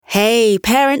Hey,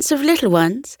 parents of little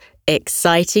ones,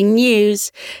 exciting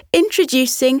news!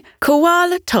 Introducing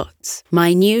Koala Tots,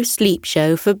 my new sleep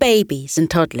show for babies and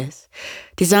toddlers.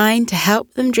 Designed to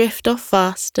help them drift off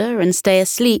faster and stay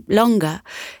asleep longer,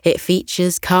 it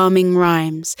features calming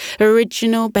rhymes,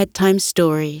 original bedtime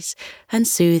stories, and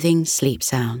soothing sleep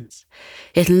sounds.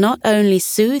 It'll not only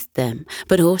soothe them,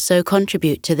 but also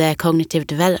contribute to their cognitive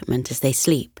development as they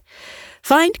sleep.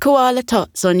 Find Koala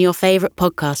Tots on your favourite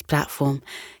podcast platform,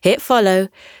 hit follow,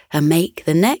 and make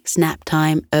the next nap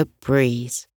time a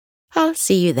breeze. I'll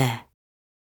see you there.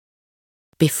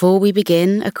 Before we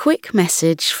begin, a quick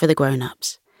message for the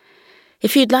grown-ups.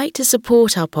 If you'd like to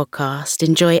support our podcast,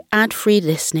 enjoy ad-free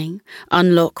listening,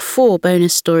 unlock 4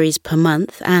 bonus stories per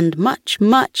month, and much,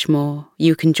 much more,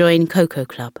 you can join Koko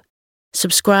Club.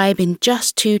 Subscribe in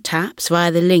just 2 taps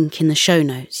via the link in the show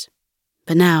notes.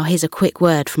 But now, here's a quick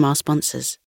word from our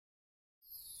sponsors.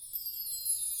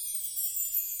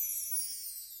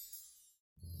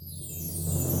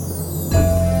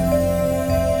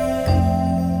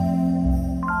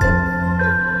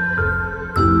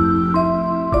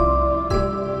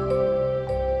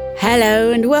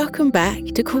 Hello and welcome back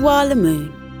to Koala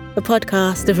Moon, a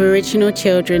podcast of original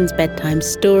children's bedtime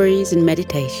stories and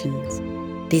meditations,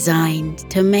 designed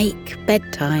to make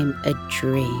bedtime a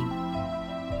dream.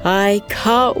 I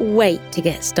can't wait to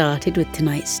get started with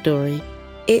tonight's story.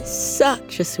 It's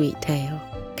such a sweet tale,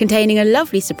 containing a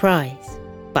lovely surprise.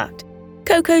 But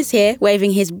Koko's here,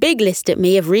 waving his big list at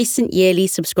me of recent yearly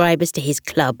subscribers to his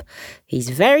club. He's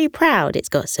very proud it's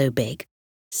got so big.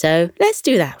 So let's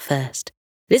do that first.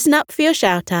 Listen up for your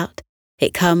shout-out.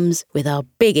 It comes with our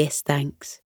biggest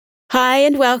thanks. Hi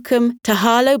and welcome to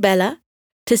Harlow Bella,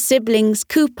 to siblings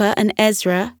Cooper and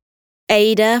Ezra,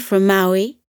 Ada from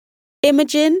Maui,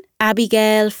 Imogen,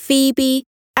 Abigail, Phoebe,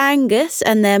 Angus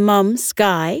and their mum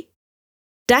Sky,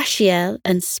 Dashiell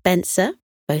and Spencer,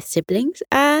 both siblings,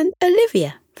 and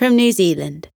Olivia from New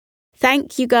Zealand.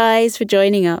 Thank you guys for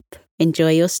joining up. Enjoy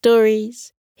your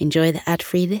stories, enjoy the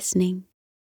ad-free listening,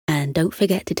 and don't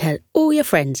forget to tell all your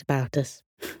friends about us.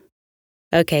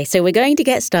 Okay, so we're going to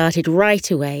get started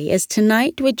right away, as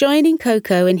tonight we're joining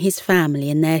Koko and his family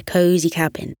in their cosy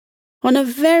cabin on a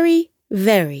very,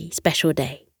 very special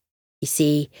day. You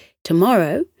see,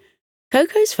 tomorrow,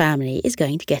 Koko's family is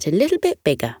going to get a little bit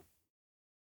bigger.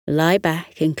 Lie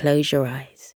back and close your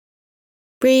eyes.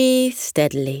 Breathe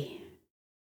steadily.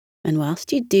 And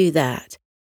whilst you do that,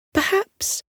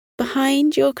 perhaps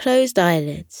behind your closed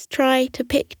eyelids, try to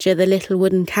picture the little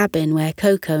wooden cabin where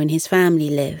Koko and his family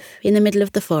live in the middle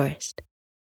of the forest.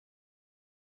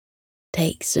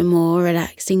 Take some more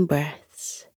relaxing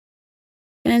breaths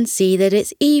and see that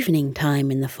it's evening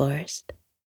time in the forest.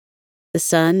 The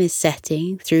sun is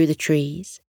setting through the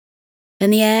trees,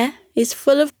 and the air is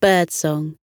full of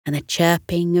birdsong and the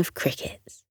chirping of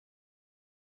crickets.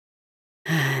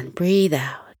 And breathe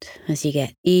out as you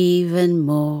get even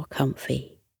more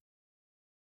comfy.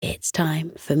 It's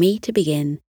time for me to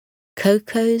begin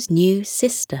Koko's New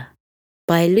Sister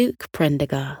by Luke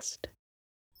Prendergast.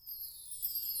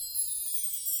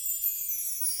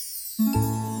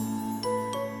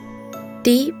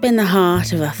 Deep in the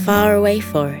heart of a faraway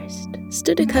forest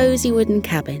stood a cosy wooden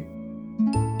cabin.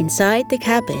 Inside the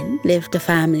cabin lived a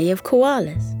family of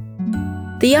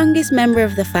koalas. The youngest member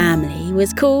of the family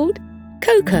was called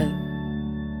Koko.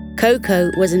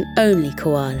 Koko was an only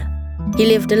koala. He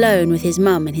lived alone with his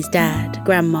mum and his dad,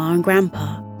 grandma and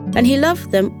grandpa, and he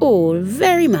loved them all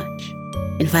very much.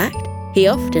 In fact, he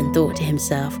often thought to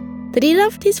himself that he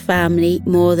loved his family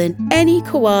more than any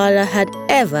koala had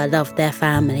ever loved their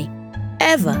family.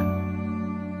 Ever.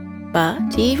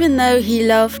 But even though he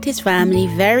loved his family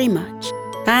very much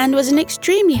and was an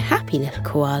extremely happy little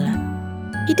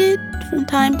koala, he did from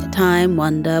time to time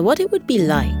wonder what it would be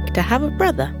like to have a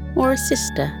brother or a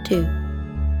sister too.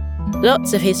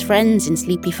 Lots of his friends in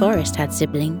Sleepy Forest had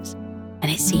siblings,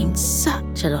 and it seemed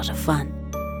such a lot of fun.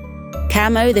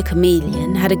 Camo the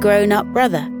chameleon had a grown-up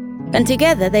brother, and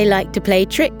together they liked to play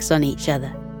tricks on each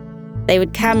other. They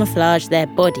would camouflage their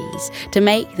bodies to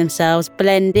make themselves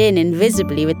blend in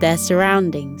invisibly with their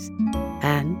surroundings.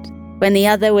 And when the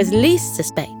other was least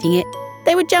suspecting it,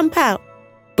 they would jump out.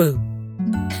 Boom!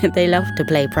 They loved to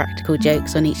play practical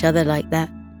jokes on each other like that.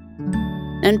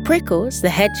 And Prickles,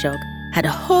 the hedgehog, had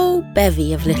a whole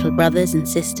bevy of little brothers and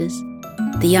sisters.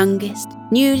 The youngest,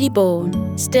 newly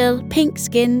born, still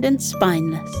pink-skinned and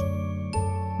spineless.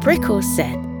 Prickles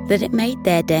said that it made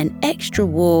their den extra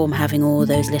warm having all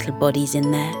those little bodies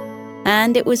in there.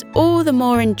 And it was all the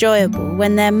more enjoyable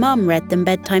when their mum read them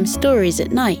bedtime stories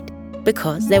at night,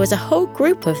 because there was a whole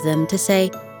group of them to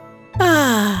say,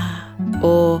 "Ah,"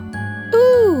 or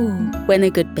 "Ooh," when the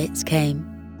good bits came.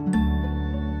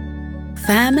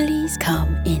 Families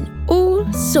come in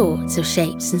all sorts of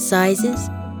shapes and sizes,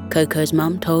 Koko's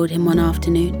mum told him one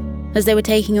afternoon as they were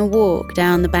taking a walk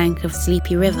down the bank of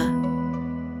Sleepy River.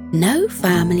 No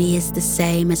family is the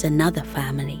same as another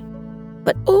family,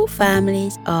 but all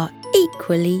families are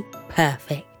equally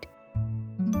perfect.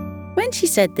 When she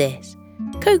said this,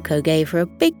 Koko gave her a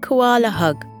big koala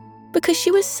hug because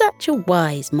she was such a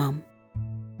wise mum.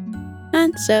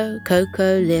 And so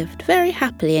Koko lived very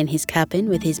happily in his cabin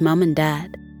with his mum and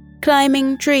dad,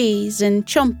 climbing trees and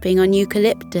chomping on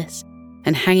eucalyptus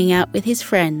and hanging out with his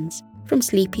friends from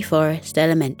Sleepy Forest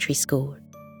Elementary School.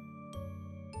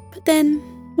 But then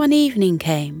one evening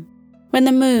came when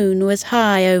the moon was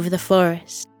high over the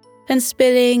forest and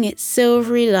spilling its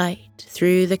silvery light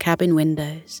through the cabin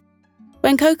windows,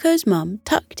 when Koko's mum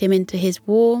tucked him into his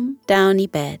warm, downy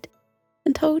bed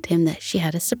and told him that she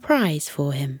had a surprise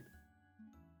for him.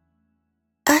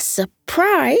 "A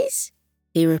surprise?"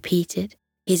 he repeated,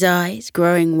 his eyes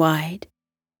growing wide.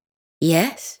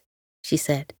 "Yes," she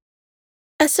said,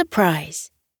 "a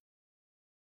surprise."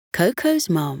 Koko's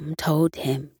mum told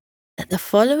him that the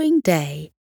following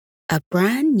day a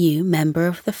brand new member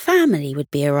of the family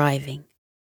would be arriving.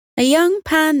 A young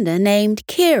panda named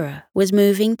Kira was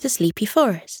moving to Sleepy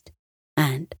Forest,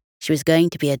 and she was going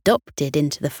to be adopted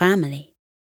into the family.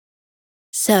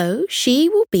 "So she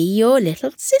will be your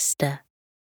little sister,"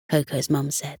 Koko's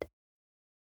mum said.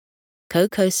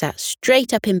 Koko sat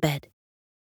straight up in bed.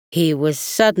 He was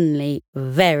suddenly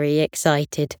very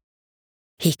excited.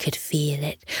 He could feel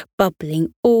it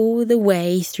bubbling all the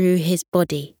way through his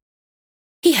body.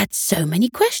 He had so many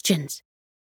questions.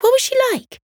 What was she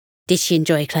like? Did she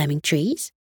enjoy climbing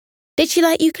trees? Did she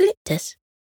like eucalyptus?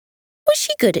 Was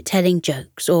she good at telling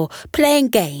jokes or playing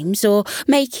games or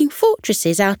making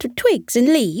fortresses out of twigs and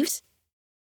leaves?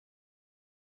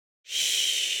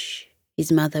 "Shh,"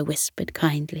 his mother whispered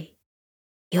kindly.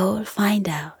 "You'll find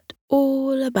out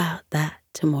all about that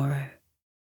tomorrow.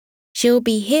 She'll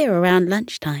be here around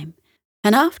lunchtime,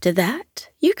 and after that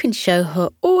you can show her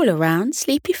all around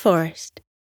Sleepy Forest."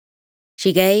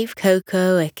 She gave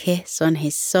Koko a kiss on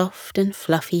his soft and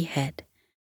fluffy head.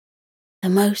 "The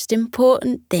most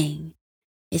important thing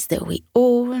is that we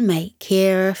all make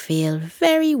Kira feel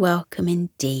very welcome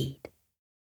indeed."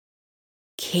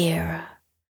 Kira.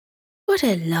 What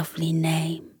a lovely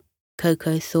name,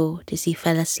 Koko thought as he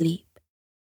fell asleep.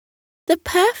 The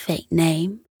perfect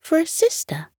name for a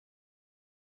sister.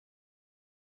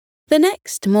 The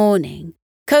next morning,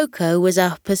 Koko was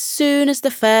up as soon as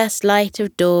the first light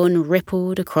of dawn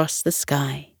rippled across the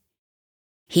sky.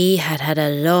 He had had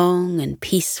a long and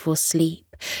peaceful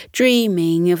sleep,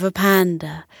 dreaming of a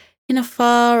panda in a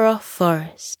far-off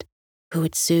forest who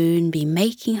would soon be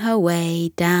making her way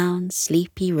down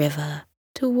Sleepy River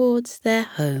towards their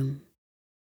home.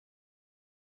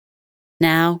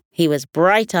 Now he was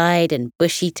bright-eyed and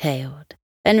bushy-tailed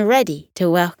and ready to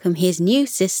welcome his new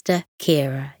sister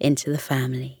Kira into the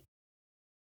family.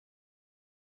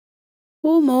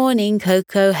 All morning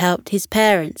Koko helped his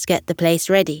parents get the place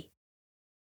ready.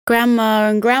 Grandma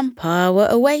and Grandpa were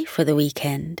away for the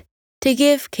weekend to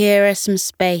give Kira some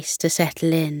space to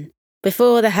settle in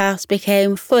before the house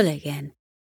became full again,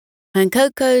 and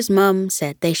Koko's mum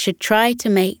said they should try to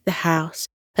make the house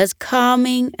as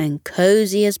calming and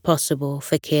cozy as possible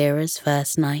for Kira's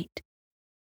first night.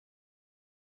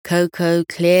 Koko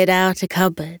cleared out a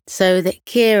cupboard so that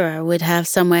Kira would have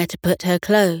somewhere to put her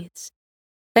clothes,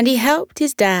 and he helped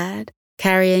his dad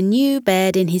carry a new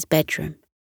bed in his bedroom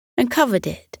and covered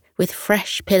it with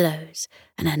fresh pillows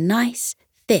and a nice,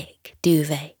 thick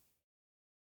duvet.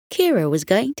 Kira was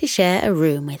going to share a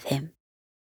room with him.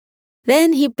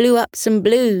 Then he blew up some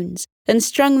balloons and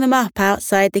strung them up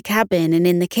outside the cabin and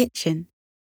in the kitchen.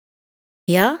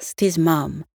 He asked his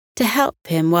mum to help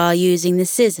him while using the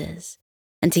scissors,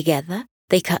 and together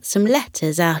they cut some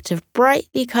letters out of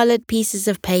brightly coloured pieces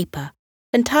of paper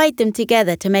and tied them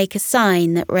together to make a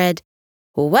sign that read,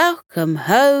 "Welcome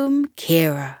home,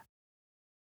 Kira."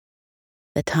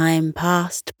 The time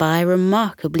passed by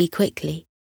remarkably quickly,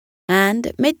 and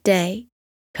at midday,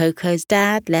 Koko's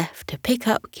dad left to pick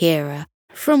up Kira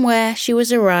from where she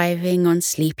was arriving on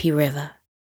Sleepy River.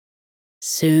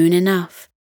 Soon enough,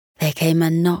 there came a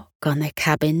knock on the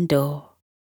cabin door.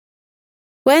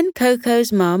 When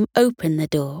Koko's mum opened the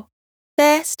door,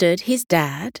 there stood his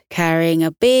dad carrying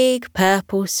a big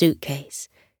purple suitcase,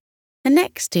 and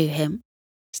next to him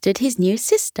stood his new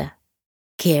sister,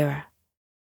 Kira.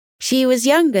 She was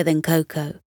younger than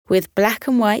Koko, with black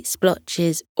and white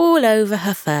splotches all over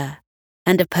her fur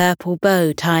and a purple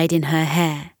bow tied in her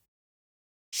hair.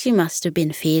 She must have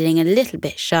been feeling a little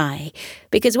bit shy,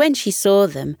 because when she saw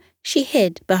them, she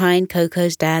hid behind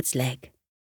Koko's dad's leg.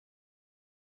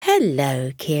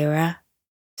 "Hello, Kira,"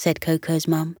 said Koko's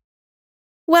mum.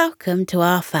 "Welcome to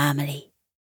our family."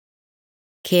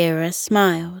 Kira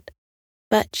smiled,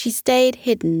 but she stayed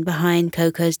hidden behind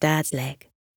Koko's dad's leg.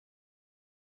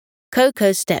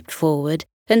 Koko stepped forward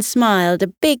and smiled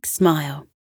a big smile.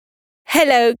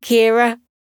 "Hello, Kira.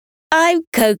 I'm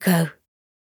Koko.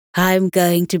 I'm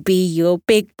going to be your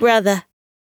big brother,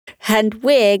 and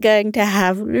we're going to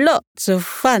have lots of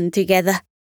fun together.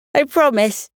 I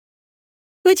promise.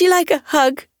 Would you like a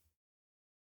hug?"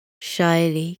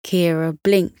 Shyly, Kira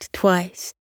blinked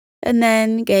twice and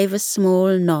then gave a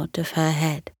small nod of her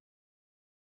head.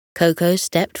 Koko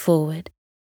stepped forward,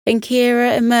 and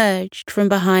Kira emerged from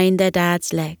behind their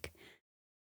dad's leg.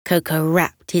 Koko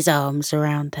wrapped his arms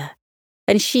around her,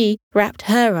 and she wrapped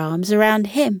her arms around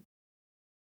him.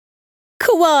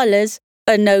 "Koalas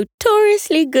are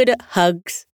notoriously good at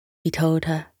hugs," he told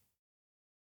her.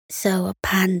 "So are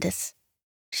pandas,"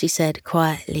 she said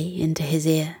quietly into his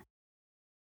ear.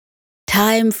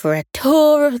 "Time for a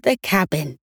tour of the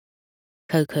cabin,"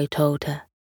 Koko told her,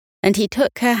 and he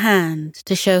took her hand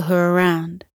to show her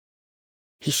around.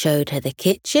 He showed her the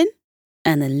kitchen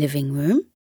and the living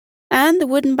room and the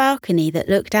wooden balcony that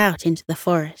looked out into the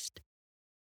forest.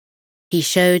 He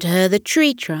showed her the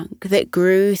tree trunk that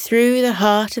grew through the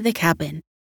heart of the cabin,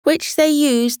 which they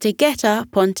used to get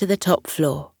up onto the top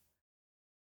floor.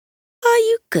 "Are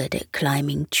you good at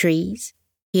climbing trees?"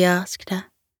 he asked her.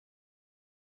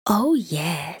 "Oh,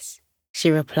 yes," she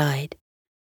replied.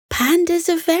 "Pandas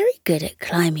are very good at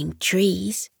climbing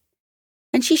trees."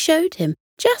 And she showed him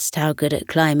just how good at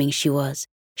climbing she was,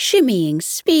 shimmying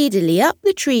speedily up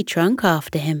the tree trunk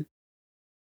after him.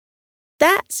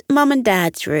 "That's Mum and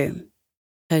Dad's room,"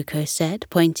 Koko said,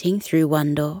 pointing through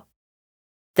one door.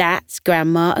 "That's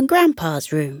Grandma and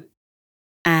Grandpa's room.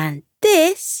 And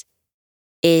this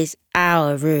is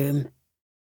our room.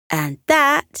 And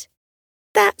that's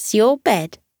your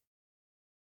bed."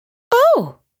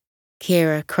 "Oh!"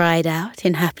 Kira cried out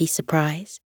in happy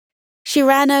surprise. She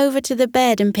ran over to the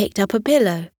bed and picked up a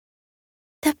pillow.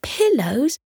 "The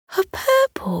pillows are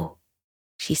purple,"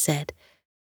 she said.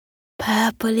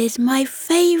 "Purple is my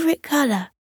favourite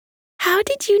colour. How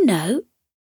did you know?"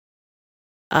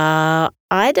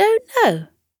 I don't know,"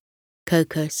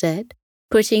 Koko said,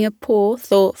 putting a paw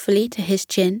thoughtfully to his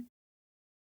chin.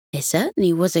 It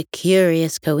certainly was a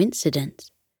curious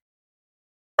coincidence.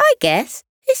 "I guess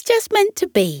it's just meant to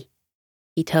be,"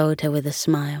 he told her with a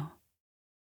smile.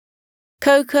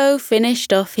 Koko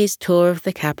finished off his tour of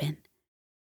the cabin.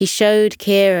 He showed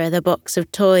Kira the box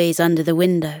of toys under the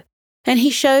window, and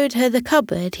he showed her the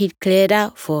cupboard he'd cleared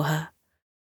out for her.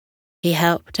 He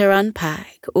helped her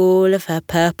unpack all of her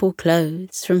purple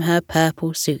clothes from her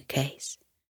purple suitcase.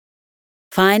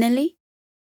 Finally,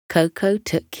 Koko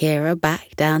took Kira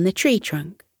back down the tree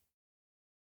trunk.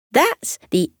 "That's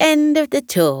the end of the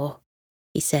tour,"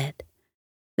 he said.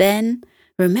 Then,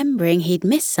 remembering he'd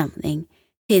missed something,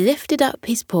 he lifted up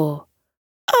his paw.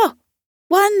 "Oh,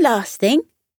 one last thing,"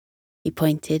 he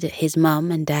pointed at his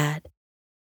mum and dad.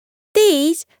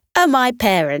 "These are my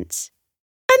parents,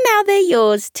 and now they're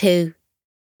yours too.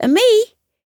 And me,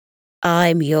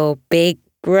 I'm your big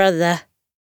brother."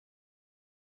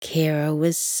 Kira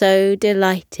was so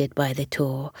delighted by the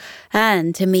tour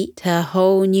and to meet her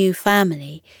whole new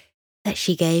family that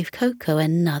she gave Koko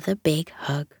another big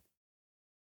hug.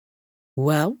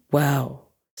 "Well,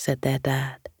 well," said their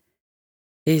dad.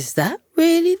 "Is that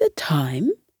really the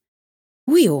time?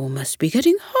 We all must be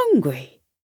getting hungry.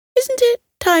 Isn't it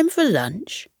time for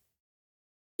lunch?"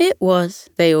 It was,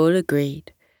 they all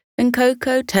agreed, and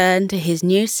Koko turned to his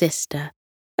new sister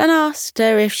and asked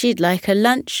her if she'd like a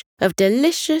lunch of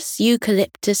delicious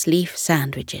eucalyptus leaf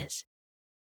sandwiches.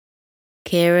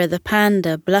 Kira the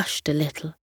panda blushed a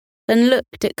little and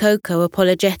looked at Koko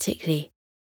apologetically.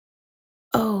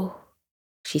 "Oh,"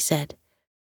 she said,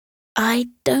 "I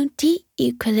don't eat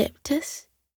eucalyptus."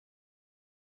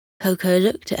 Koko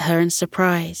looked at her in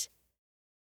surprise.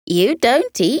 "You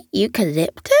don't eat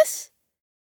eucalyptus?"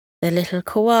 The little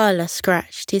koala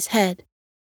scratched his head.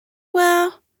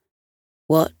 "Well,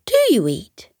 what do you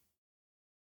eat?"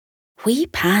 "We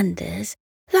pandas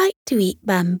like to eat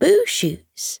bamboo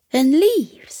shoots and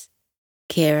leaves,"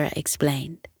 Kira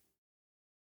explained.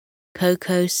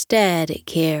 Koko stared at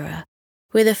Kira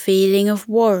with a feeling of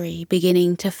worry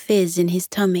beginning to fizz in his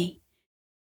tummy.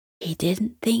 He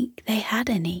didn't think they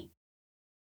had any.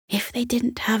 If they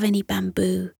didn't have any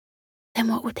bamboo, then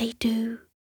what would they do?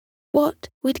 What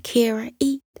would Kira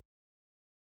eat?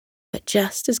 But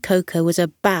just as Koko was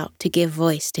about to give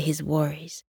voice to his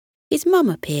worries, his mum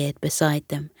appeared beside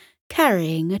them,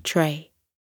 carrying a tray.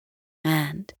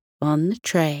 And on the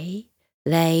tray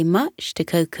lay, much to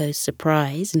Koko's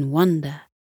surprise and wonder,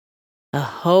 a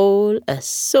whole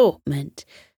assortment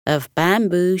of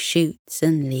bamboo shoots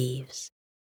and leaves.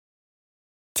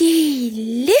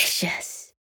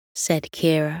 "Delicious," said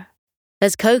Kira,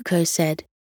 as Koko said,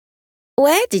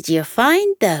 "Where did you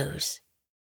find those?"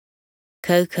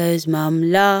 Koko's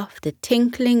mum laughed a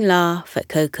tinkling laugh at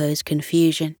Koko's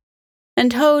confusion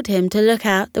and told him to look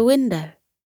out the window.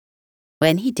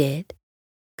 When he did,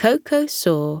 Koko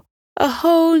saw a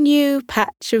whole new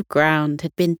patch of ground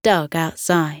had been dug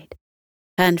outside,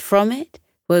 and from it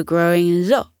were growing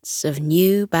lots of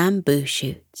new bamboo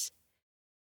shoots.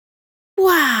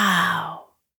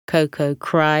 "Wow!" Koko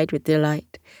cried with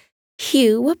delight.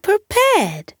 "You were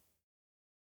prepared."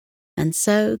 And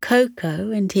so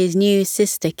Koko and his new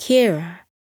sister Kira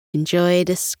enjoyed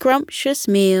a scrumptious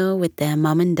meal with their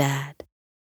mum and dad,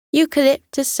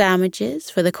 eucalyptus sandwiches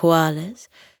for the koalas,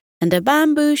 and a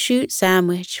bamboo shoot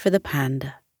sandwich for the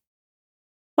panda.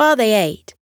 While they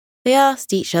ate, they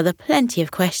asked each other plenty of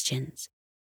questions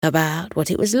about what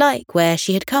it was like where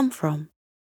she had come from,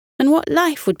 and what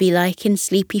life would be like in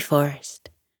Sleepy Forest.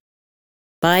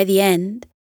 By the end,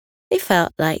 they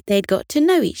felt like they'd got to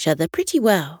know each other pretty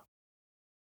well.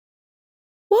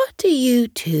 "What are you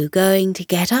two going to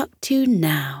get up to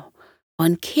now,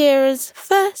 on Kira's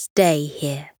first day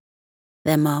here?"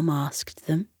 their mum asked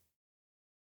them.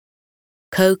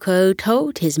 Koko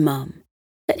told his mum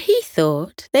that he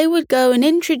thought they would go and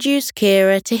introduce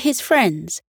Kira to his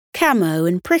friends, Camo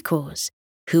and Prickles,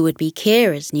 who would be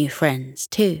Kira's new friends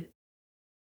too.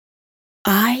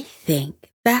 "I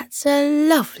think that's a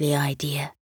lovely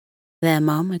idea," their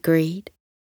mum agreed.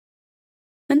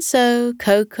 And so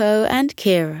Koko and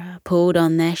Kira pulled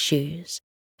on their shoes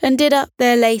and did up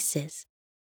their laces,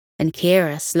 and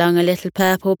Kira slung a little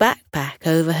purple backpack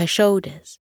over her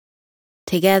shoulders.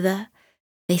 Together,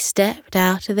 they stepped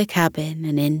out of the cabin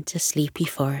and into Sleepy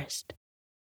Forest.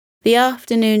 The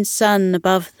afternoon sun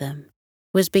above them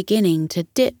was beginning to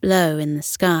dip low in the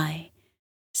sky,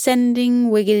 sending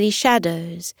wiggly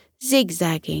shadows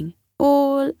zigzagging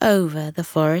all over the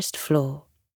forest floor.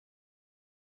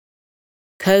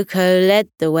 Koko led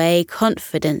the way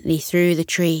confidently through the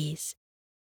trees.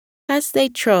 As they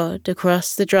trod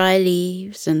across the dry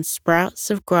leaves and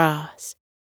sprouts of grass,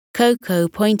 Koko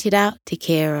pointed out to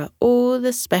Kira all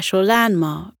the special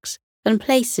landmarks and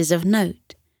places of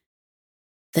note.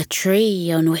 The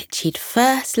tree on which he'd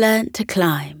first learnt to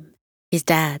climb, his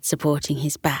dad supporting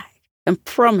his back and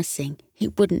promising he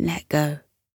wouldn't let go.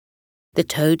 The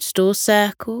toadstool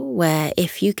circle, where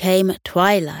if you came at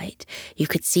twilight, you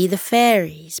could see the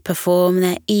fairies perform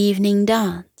their evening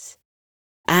dance.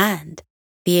 And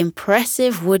the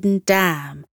impressive wooden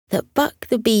dam that Buck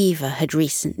the Beaver had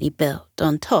recently built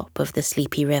on top of the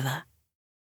Sleepy River.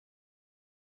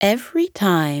 Every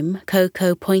time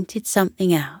Koko pointed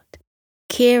something out,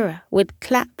 Kira would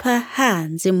clap her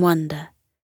hands in wonder.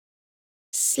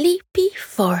 "Sleepy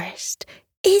Forest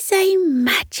is a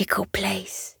magical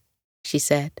place," she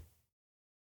said.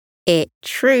 "It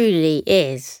truly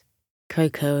is,"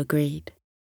 Koko agreed.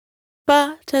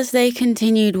 But as they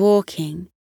continued walking,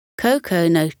 Koko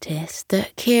noticed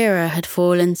that Kira had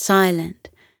fallen silent,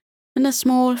 and a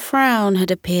small frown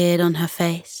had appeared on her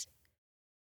face.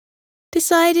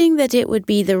 Deciding that it would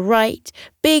be the right,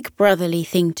 big brotherly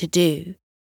thing to do,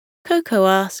 Koko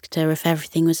asked her if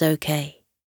everything was okay.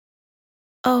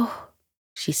 "Oh,"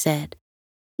 she said,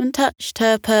 and touched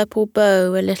her purple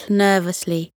bow a little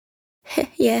nervously.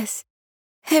 "Yes,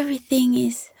 everything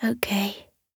is okay."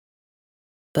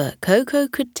 But Koko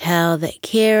could tell that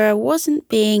Kira wasn't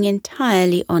being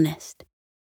entirely honest.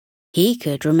 He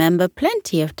could remember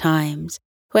plenty of times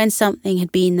when something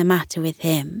had been the matter with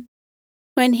him,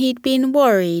 when he'd been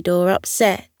worried or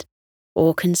upset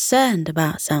or concerned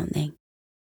about something,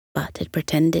 but had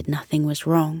pretended nothing was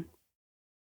wrong.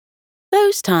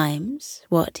 Those times,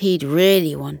 what he'd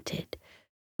really wanted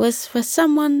was for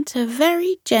someone to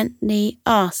very gently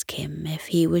ask him if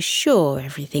he was sure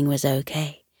everything was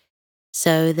okay,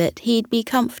 so that he'd be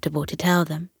comfortable to tell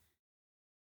them.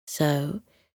 So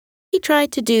he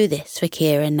tried to do this for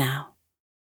Kira now.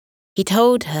 He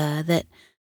told her that,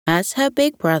 as her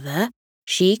big brother,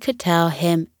 she could tell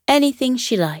him anything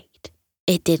she liked.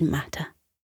 It didn't matter.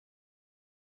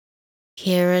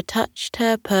 Kira touched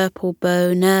her purple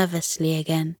bow nervously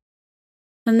again,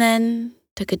 and then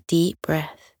took a deep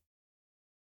breath.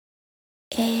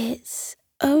 "It's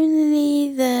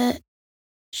only that,"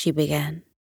 she began.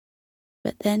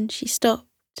 But then she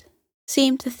stopped,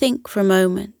 seemed to think for a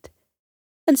moment,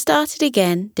 and started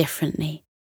again differently.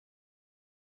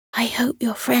 I hope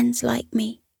your friends like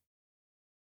me.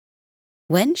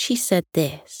 When she said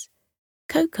this,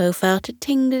 Koko felt a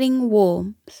tingling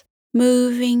warmth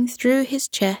moving through his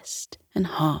chest and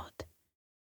heart.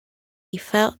 He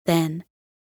felt then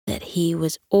that he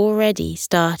was already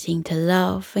starting to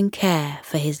love and care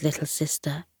for his little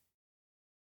sister.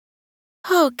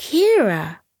 Oh,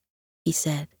 Kira, he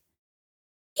said,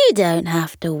 you don't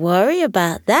have to worry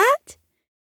about that.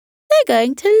 They're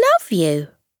going to love you,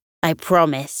 I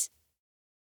promise.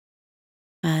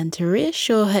 And to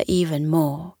reassure her even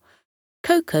more,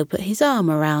 Koko put his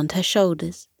arm around her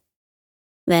shoulders.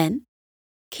 Then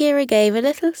Kira gave a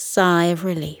little sigh of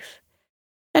relief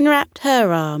and wrapped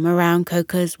her arm around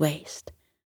Koko's waist.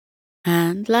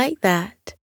 And like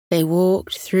that, they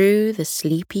walked through the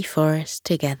sleepy forest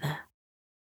together.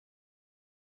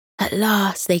 At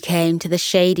last they came to the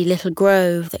shady little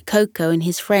grove that Koko and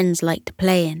his friends liked to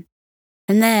play in.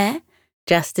 And there,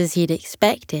 just as he'd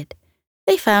expected,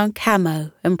 they found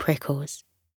Camo and Prickles.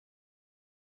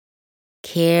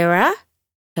 Kira,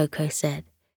 Koko said,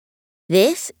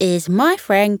 this is my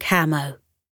friend Camo,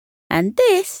 and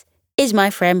this is my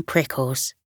friend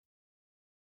Prickles.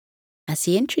 As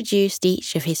he introduced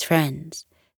each of his friends,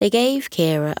 they gave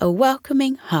Kira a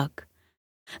welcoming hug,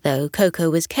 though Koko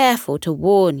was careful to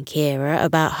warn Kira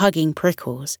about hugging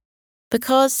Prickles,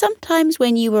 because sometimes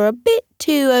when you were a bit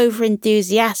too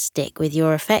over-enthusiastic with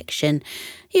your affection,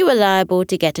 you were liable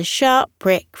to get a sharp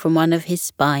prick from one of his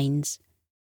spines.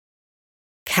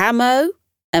 Camo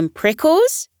and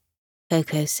Prickles,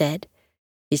 Koko said,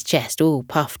 his chest all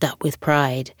puffed up with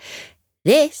pride.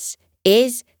 This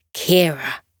is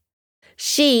Kira.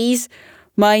 She's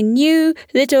my new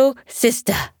little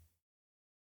sister.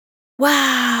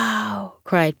 Wow,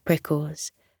 cried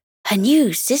Prickles. A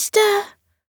new sister?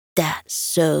 That's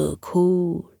so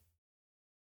cool.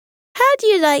 How do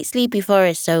you like Sleepy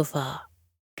Forest so far?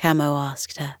 Camo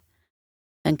asked her.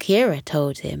 And Kira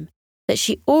told him that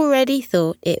she already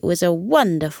thought it was a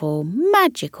wonderful,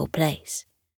 magical place.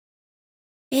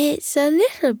 It's a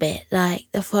little bit like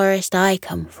the forest I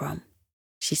come from,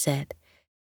 she said,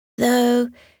 though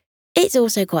it's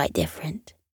also quite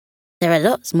different. There are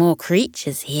lots more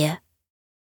creatures here.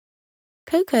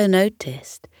 Koko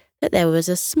noticed that there was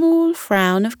a small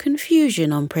frown of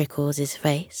confusion on Prickles'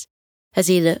 face as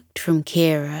he looked from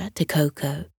Kira to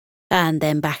Koko and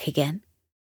then back again.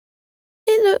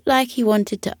 It looked like he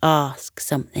wanted to ask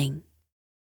something.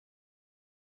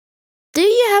 Do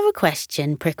you have a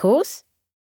question, Prickles?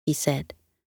 He said.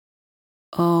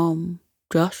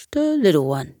 Just a little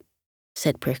one,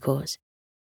 said Prickles.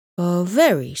 A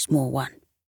very small one,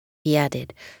 he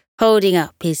added, holding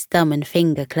up his thumb and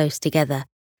finger close together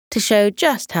to show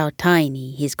just how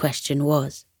tiny his question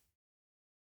was.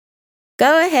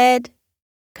 Go ahead,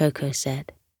 Koko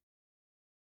said.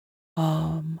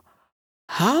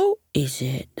 How is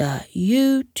it that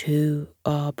you two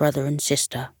are brother and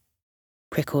sister?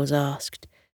 Prickles asked,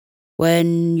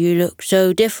 when you look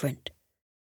so different.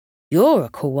 You're a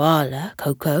koala,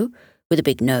 Koko, with a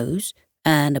big nose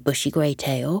and a bushy grey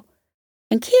tail,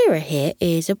 and Kira here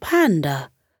is a panda,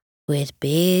 with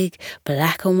big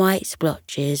black and white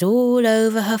splotches all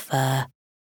over her fur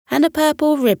and a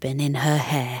purple ribbon in her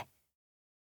hair.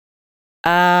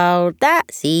 Oh,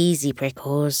 that's easy,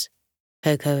 Prickles,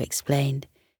 Koko explained.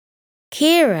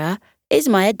 Kira is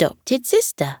my adopted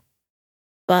sister,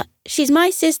 but she's my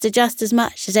sister just as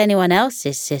much as anyone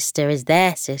else's sister is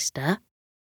their sister.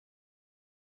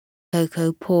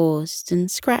 Koko paused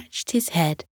and scratched his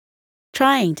head,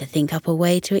 trying to think up a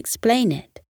way to explain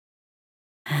it.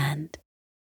 And,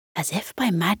 as if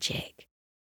by magic,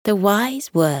 the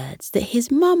wise words that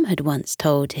his mum had once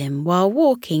told him while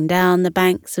walking down the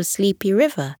banks of Sleepy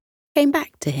River came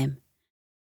back to him.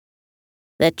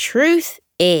 The truth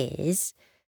is,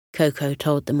 Koko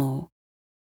told them all,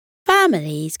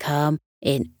 families come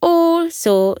in all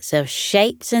sorts of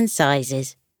shapes and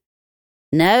sizes.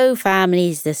 No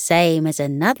family's the same as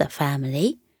another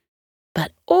family,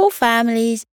 but all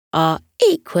families are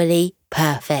equally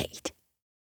perfect.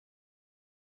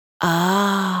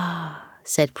 Ah,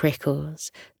 said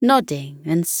Prickles, nodding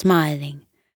and smiling.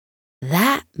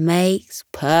 That makes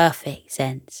perfect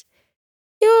sense.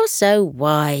 You're so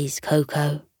wise,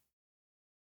 Koko.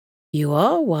 You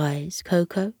are wise,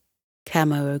 Koko,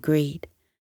 Camo agreed.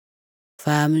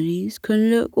 Families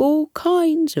can look all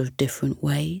kinds of different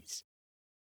ways.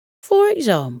 For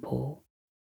example,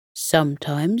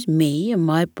 sometimes me and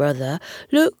my brother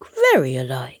look very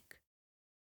alike.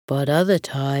 But other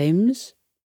times,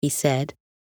 he said,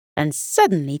 and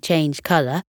suddenly changed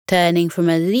colour, turning from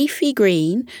a leafy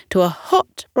green to a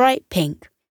hot, bright pink.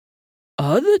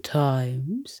 Other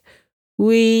times,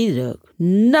 we look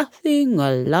nothing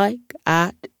alike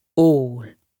at all."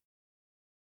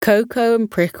 Koko and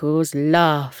Prickles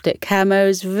laughed at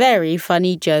Camo's very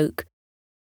funny joke,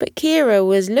 but Kira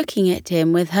was looking at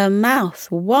him with her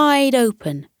mouth wide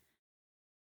open.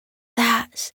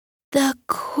 "That's the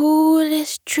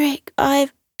coolest trick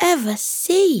I've ever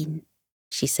seen,"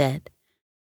 she said.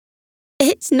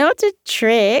 "It's not a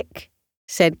trick,"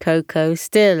 said Koko,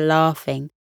 still laughing,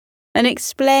 and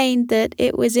explained that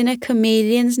it was in a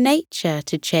chameleon's nature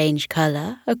to change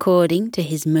colour according to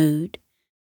his mood.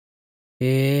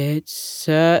 "It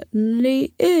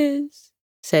certainly is,"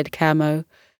 said Camo,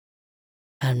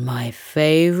 "and my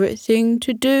favourite thing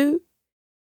to do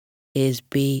is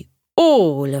be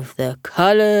all of the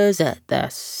colours at the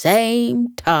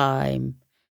same time."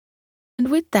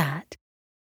 And with that,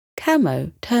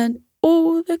 Camo turned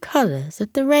all the colours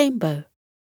of the rainbow: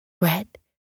 red,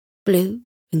 blue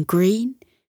and green,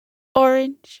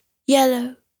 orange,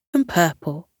 yellow and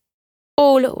purple,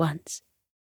 all at once.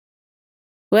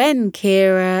 When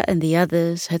Kira and the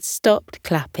others had stopped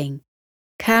clapping,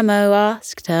 Camo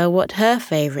asked her what her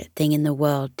favourite thing in the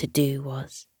world to do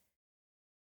was.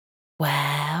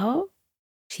 "Well,"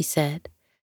 she said,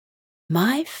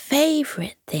 "my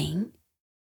favourite thing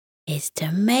is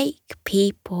to make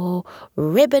people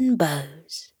ribbon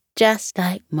bows just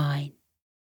like mine."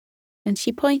 And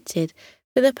she pointed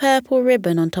to the purple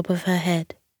ribbon on top of her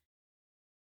head.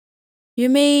 "You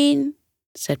mean,"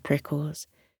 said Prickles,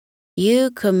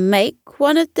 "you can make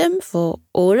one of them for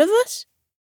all of us?"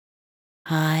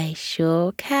 "I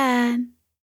sure can,"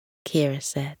 Kira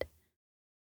said.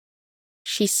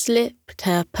 She slipped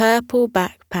her purple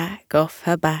backpack off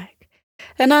her back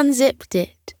and unzipped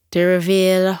it to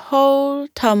reveal a whole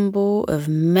tumble of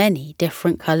many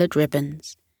different coloured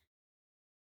ribbons.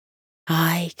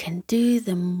 "I can do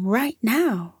them right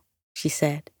now," she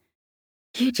said.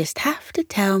 "You just have to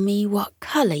tell me what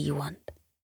colour you want."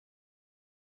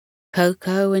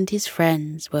 Koko and his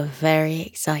friends were very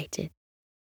excited,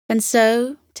 and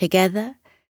so, together,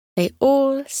 they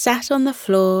all sat on the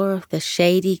floor of the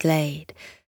shady glade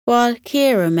while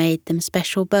Kira made them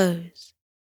special bows.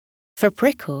 For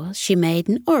Prickles, she made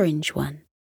an orange one,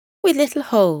 with little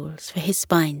holes for his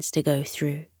spines to go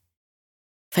through.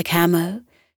 For Camo,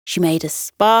 she made a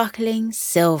sparkling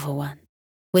silver one,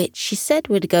 which she said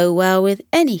would go well with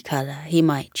any colour he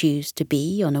might choose to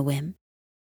be on a whim.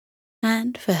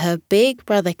 And for her big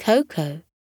brother Koko,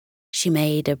 she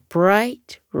made a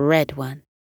bright red one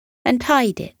and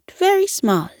tied it very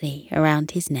smartly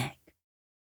around his neck.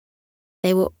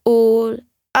 They were all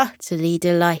utterly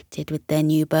delighted with their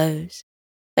new bows,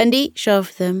 and each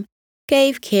of them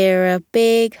gave Kira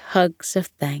big hugs of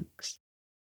thanks.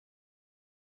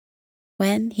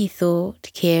 When he thought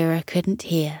Kira couldn't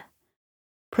hear,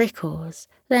 Prickles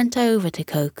leant over to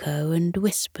Koko and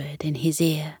whispered in his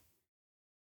ear,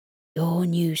 "Your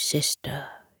new sister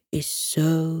is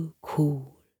so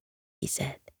cool," he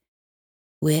said.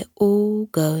 "We're all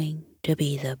going to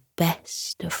be the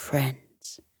best of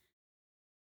friends."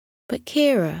 But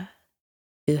Kira,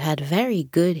 who had very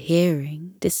good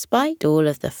hearing despite all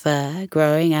of the fur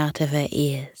growing out of her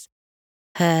ears,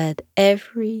 heard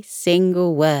every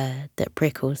single word that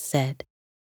Prickles said,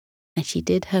 and she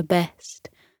did her best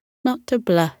not to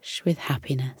blush with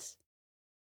happiness.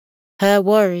 Her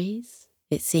worries,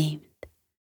 it seemed,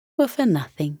 were for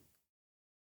nothing.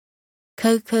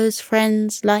 Koko's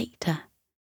friends liked her,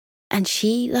 and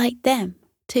she liked them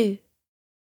too,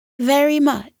 very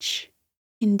much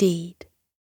indeed.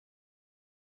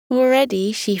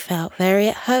 Already she felt very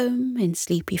at home in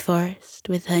Sleepy Forest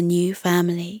with her new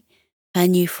family, her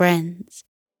new friends,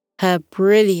 her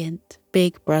brilliant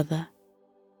big brother.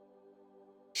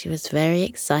 She was very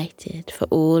excited for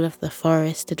all of the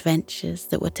forest adventures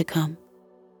that were to come.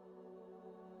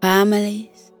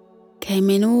 Families came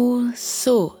in all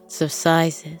sorts of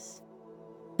sizes,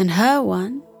 and her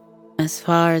one, as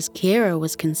far as Kira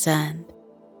was concerned,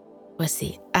 was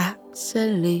the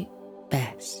absolute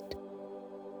best.